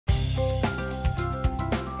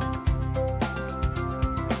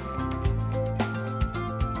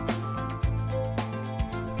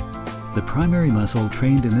The primary muscle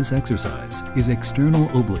trained in this exercise is external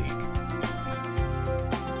oblique.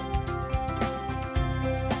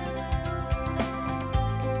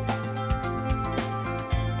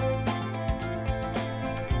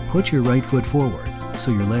 Put your right foot forward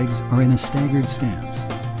so your legs are in a staggered stance.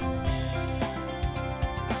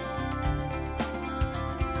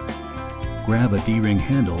 Grab a D-ring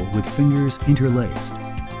handle with fingers interlaced.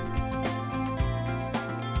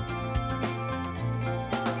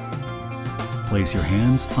 Place your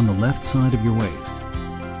hands on the left side of your waist.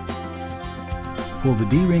 Pull the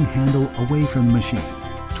D-ring handle away from the machine.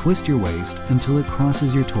 Twist your waist until it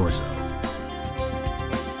crosses your torso.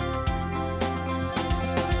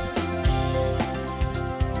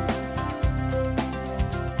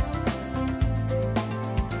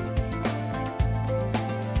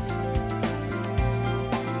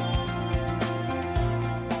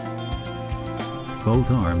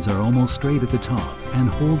 Both arms are almost straight at the top and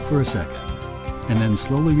hold for a second, and then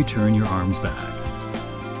slowly return your arms back.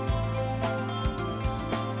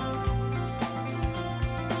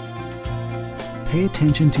 Pay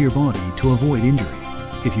attention to your body to avoid injury.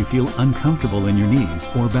 If you feel uncomfortable in your knees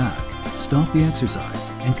or back, stop the exercise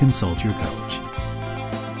and consult your coach.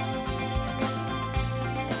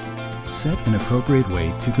 Set an appropriate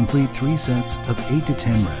weight to complete 3 sets of 8 to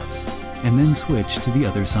 10 reps, and then switch to the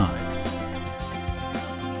other side.